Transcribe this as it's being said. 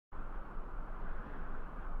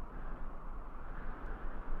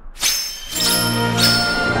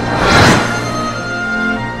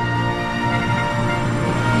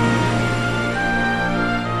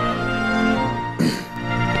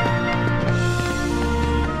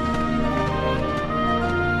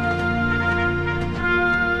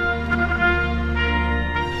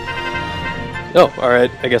Oh, alright.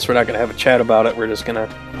 I guess we're not gonna have a chat about it. We're just gonna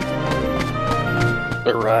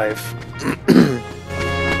arrive.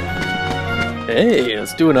 Hey,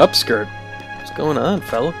 let's do an upskirt. What's going on,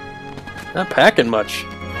 fella? Not packing much.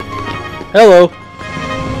 Hello.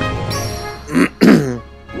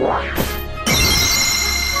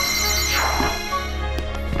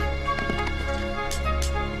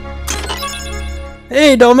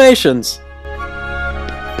 Hey, Dalmatians!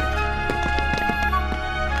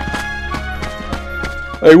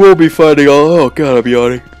 I will be finding all. Oh god, I'm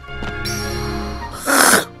yawning.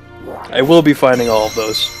 I will be finding all of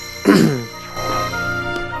those.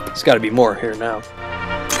 There's got to be more here now.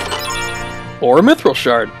 Or a mithril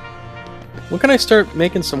shard. When can I start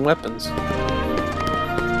making some weapons?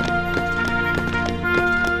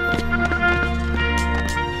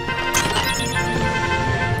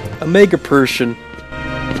 A mega Persian.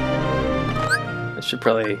 I should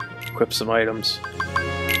probably equip some items.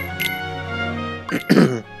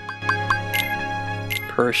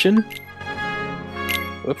 Persian.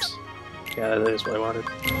 Whoops. Yeah, that is what I wanted.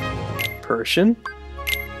 Persian.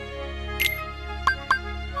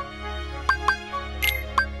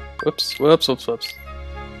 Whoops, whoops, whoops, whoops.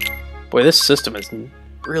 Boy, this system is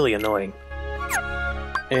really annoying.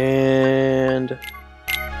 And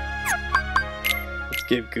let's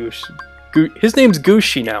give Goosh. His name's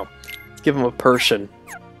Gooshi now. Let's give him a Persian.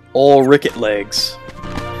 All ricket legs.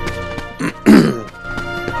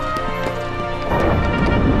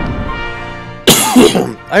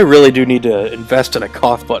 I really do need to invest in a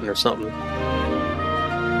cough button or something.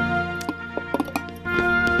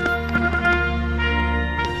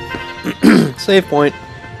 Save point.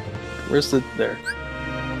 Where's the... there.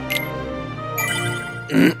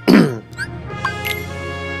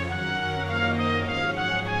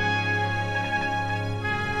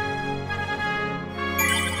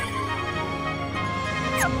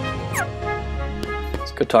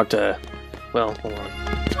 Let's go talk to... well, hold on.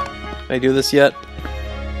 Can I do this yet?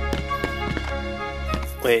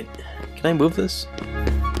 Wait, can I move this?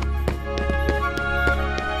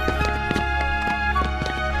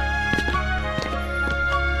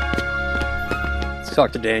 Let's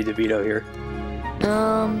talk to Danny DeVito here.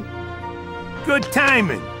 Good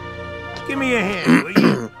timing. Give me a hand, will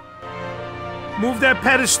you? Move that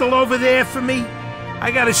pedestal over there for me.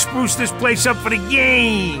 I gotta spruce this place up for the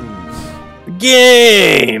games.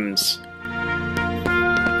 Games!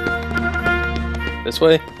 This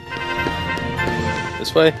way?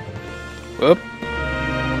 This way? Whoop.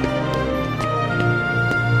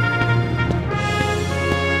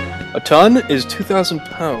 A ton is 2,000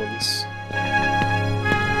 pounds.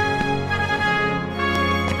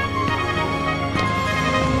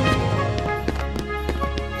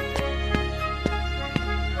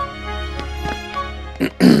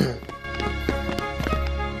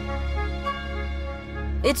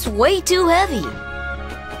 It's way too heavy.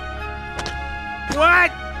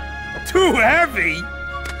 What? Too heavy?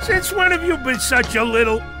 Since when have you been such a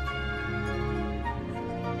little...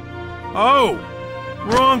 Oh,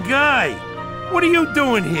 wrong guy. What are you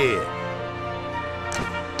doing here?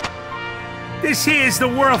 This here's the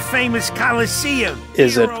world-famous Coliseum.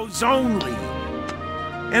 Is it? Heroes only.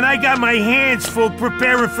 And I got my hands full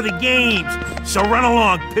preparing for the games, so run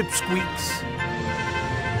along, pipsqueaks.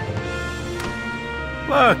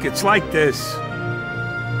 Look, it's like this.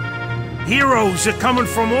 Heroes are coming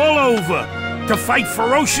from all over to fight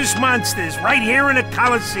ferocious monsters right here in the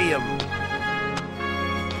Coliseum.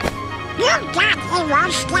 You've got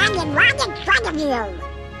heroes standing right in front of you.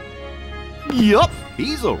 Yup,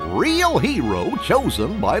 he's a real hero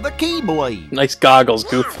chosen by the Keyblade. Nice goggles,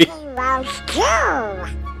 Goofy. Heroes too.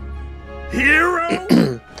 Hero?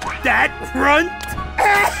 That runt?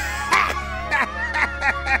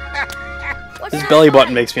 His belly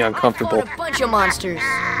button makes me uncomfortable. A bunch of monsters.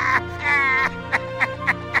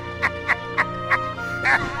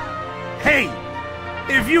 Hey,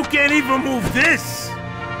 if you can't even move this,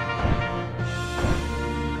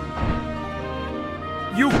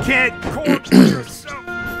 you can't cork yourself.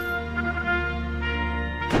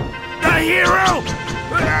 The hero!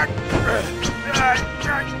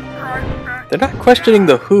 They're not questioning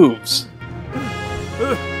the hooves.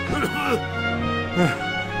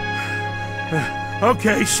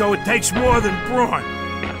 Okay, so it takes more than brawn.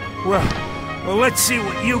 Well, let's see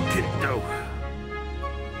what you can do.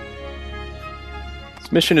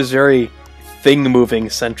 This mission is very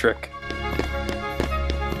thing-moving centric.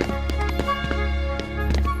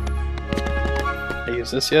 I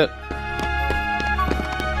use this yet?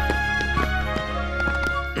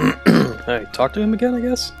 Alright, talk to him again, I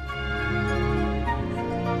guess?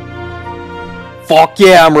 Fuck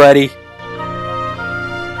yeah, I'm ready!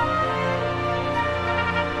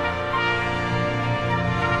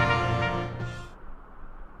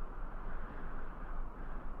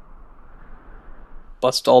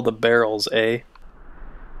 Bust all the barrels, eh?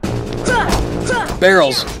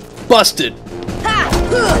 Barrels! Busted!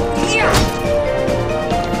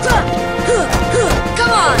 Come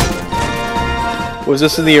on! Was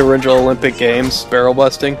this in the original Olympic Games, barrel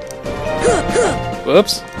busting?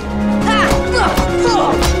 Whoops.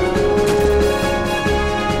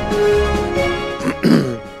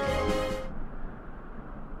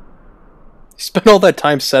 You spent all that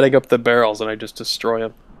time setting up the barrels and I just destroy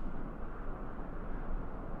them.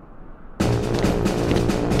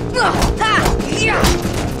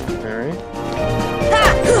 Alright.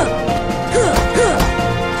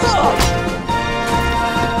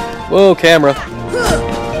 Whoa, camera.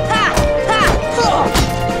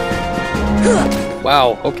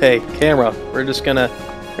 Wow, okay, camera. We're just gonna...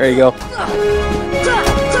 There you go.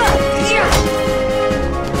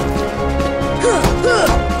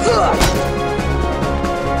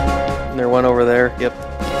 And there one over there, yep.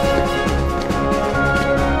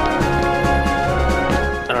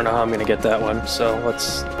 I don't know how I'm gonna get that one, so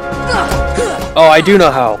let's... Oh, I do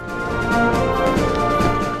know how.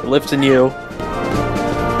 Lifting you.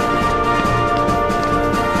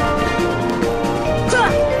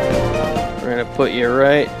 Put you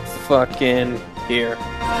right fucking here.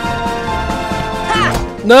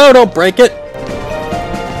 No, don't break it!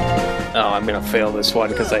 Oh, I'm gonna fail this one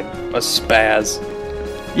because I'm a spaz.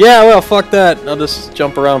 Yeah, well, fuck that. I'll just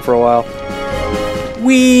jump around for a while.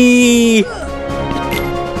 Whee!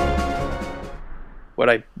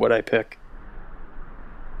 What'd I pick?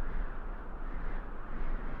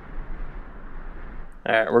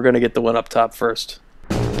 Alright, we're gonna get the one up top first.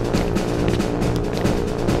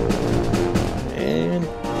 And...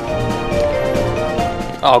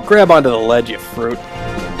 Oh, grab onto the ledge, you fruit.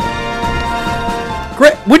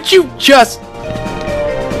 Would you just...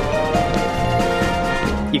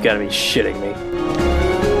 You gotta be shitting me.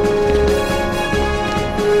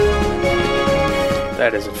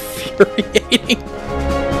 That is infuriating.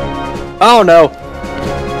 Oh no.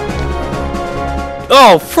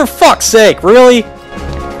 Oh, for fuck's sake, really?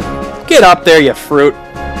 Get up there, you fruit.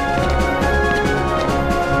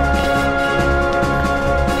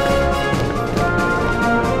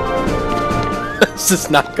 This is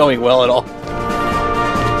not going well at all.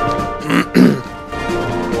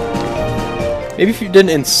 Maybe if you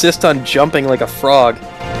didn't insist on jumping like a frog.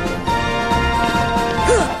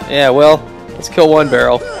 Yeah, well, let's kill one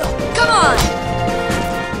barrel. Come on!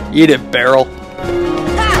 Eat it, barrel.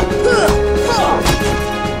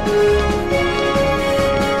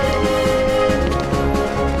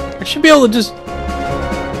 I should be able to just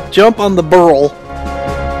jump on the barrel.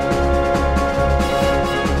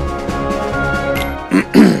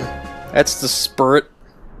 That's the spirit.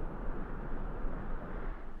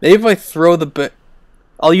 Maybe if I throw the bit,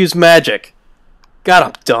 I'll use magic. God,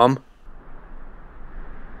 I'm dumb.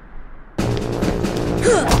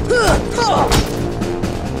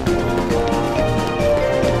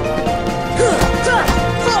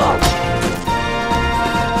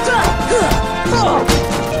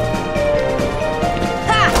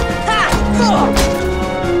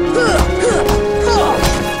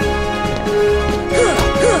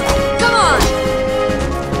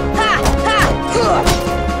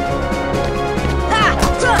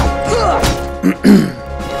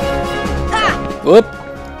 Whoop!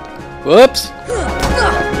 Whoops!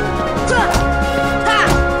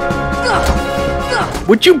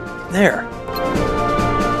 Would you... There.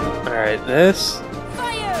 Alright, this...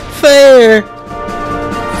 Fire! Fire!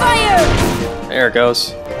 Fire! There it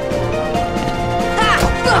goes.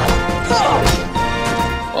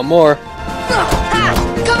 One more.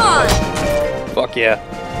 Come on! Fuck yeah.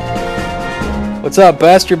 What's up,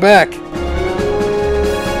 Bast? You're back.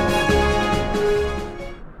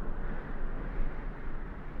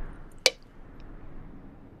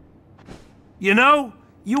 You know,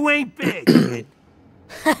 you ain't big, kid.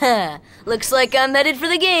 Looks like I'm headed for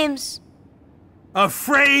the games.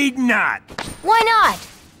 Afraid not. Why not?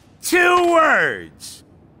 2 words.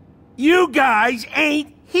 You guys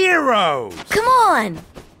ain't heroes. Come on!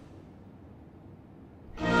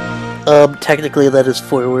 Technically that is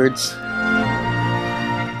 4 words.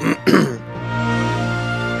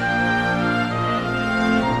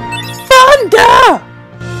 Thunder!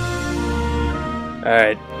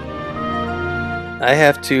 Alright. I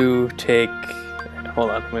have to take...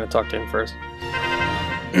 Hold on, I'm gonna talk to him first.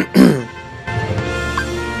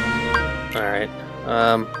 Alright.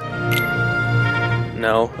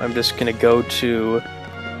 No, I'm just gonna go to...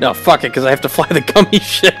 No, fuck it, because I have to fly the gummy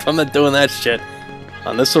ship. I'm not doing that shit.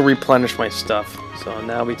 This will replenish my stuff. So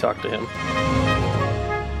now we talk to him.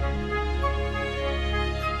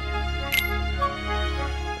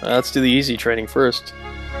 Let's do the easy training first.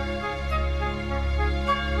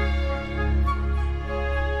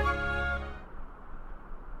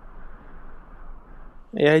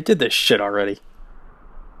 Yeah, I did this shit already.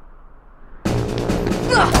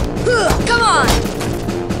 Come on!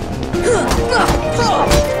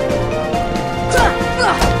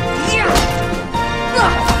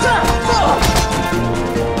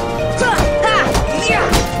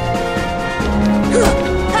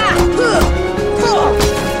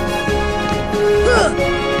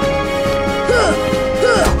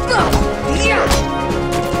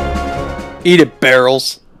 Eat it,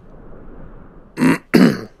 barrels.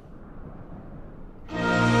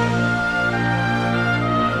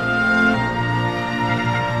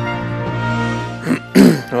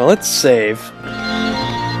 Well, let's save.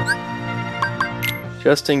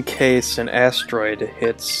 Just in case an asteroid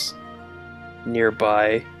hits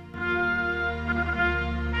nearby.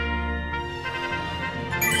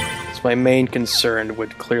 So my main concern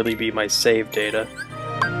would clearly be my save data.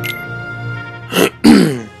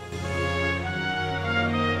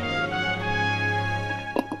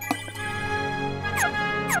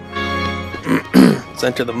 Let's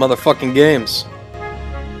enter the motherfucking games.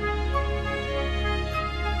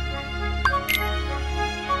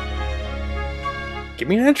 Give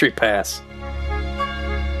me an entry pass.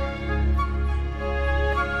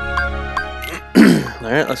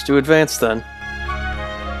 Alright, let's do advanced then.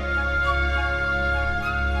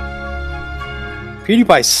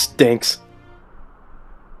 PewDiePie stinks.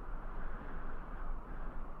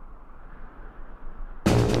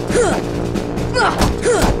 Come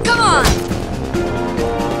on! Come on!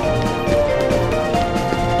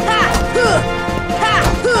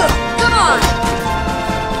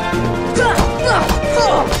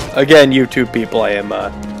 Again, YouTube people, I am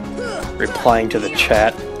replying to the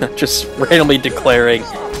chat, just randomly declaring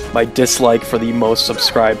my dislike for the most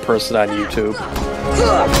subscribed person on YouTube.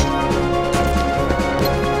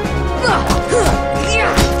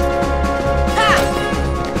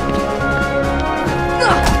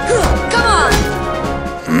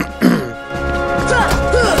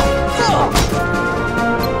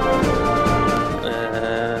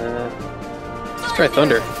 Let's try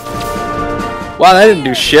Thunder. Wow, that didn't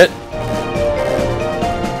do shit.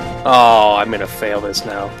 Oh, I'm gonna fail this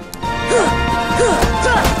now.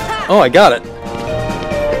 Oh, I got it.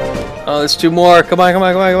 Oh, there's two more. Come on, come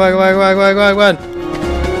on, come on, come on, come on, come on, come on, come on, come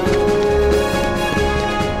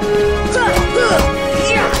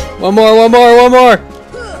on. One more, one more, one more.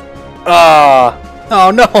 Ah. Oh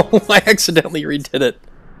no, I accidentally redid it.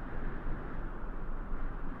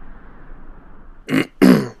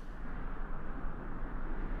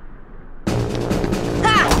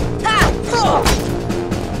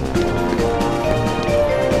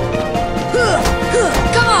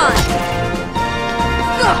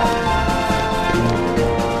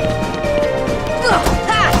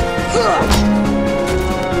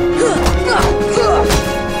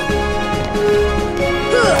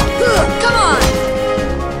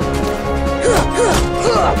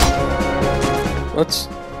 Let's...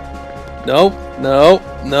 No, no,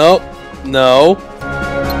 no, no,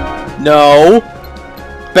 no.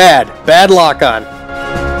 Bad lock on.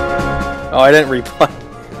 Oh, I didn't reply.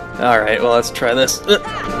 Alright, well, let's try this.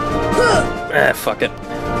 Ah, fuck it.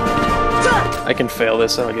 I can fail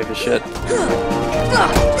this, I don't give a shit.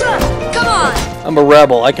 Come on! I'm a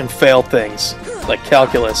rebel, I can fail things. Like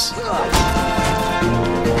calculus.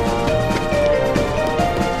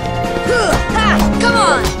 Come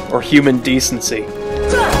on! Or human decency.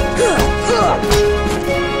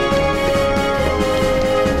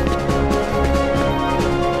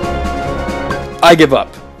 I give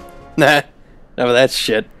up. Nah, none of that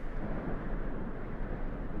shit.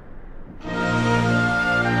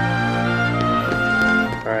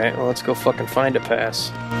 Alright, well, let's go fucking find a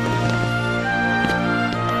pass.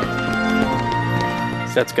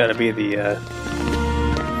 That's gotta be the,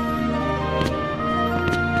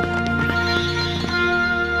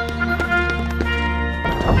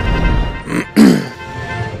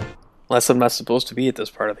 Unless I'm not supposed to be at this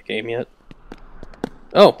part of the game yet.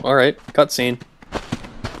 Oh, alright. Cutscene.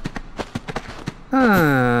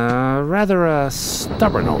 Rather a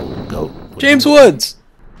stubborn old goat. James Woods!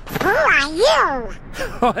 Who are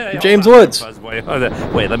you? James Woods. Wait,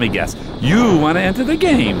 let me guess. You want to enter the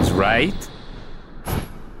games, right?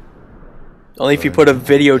 Only if you put a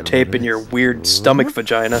videotape in your weird stomach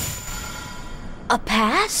vagina. A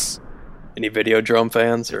pass? Any Videodrome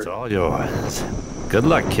fans? It's Or... all yours. Good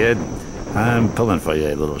luck, kid. I'm pulling for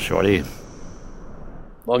you, little shorty.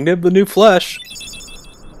 Long live the new flesh.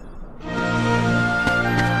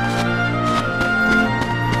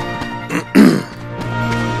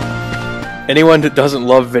 Anyone that doesn't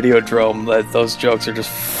love Videodrome, those jokes are just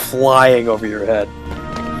flying over your head.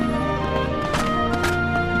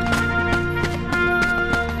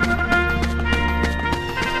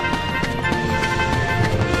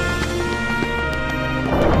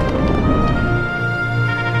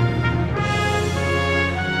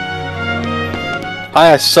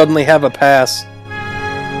 I suddenly have a pass.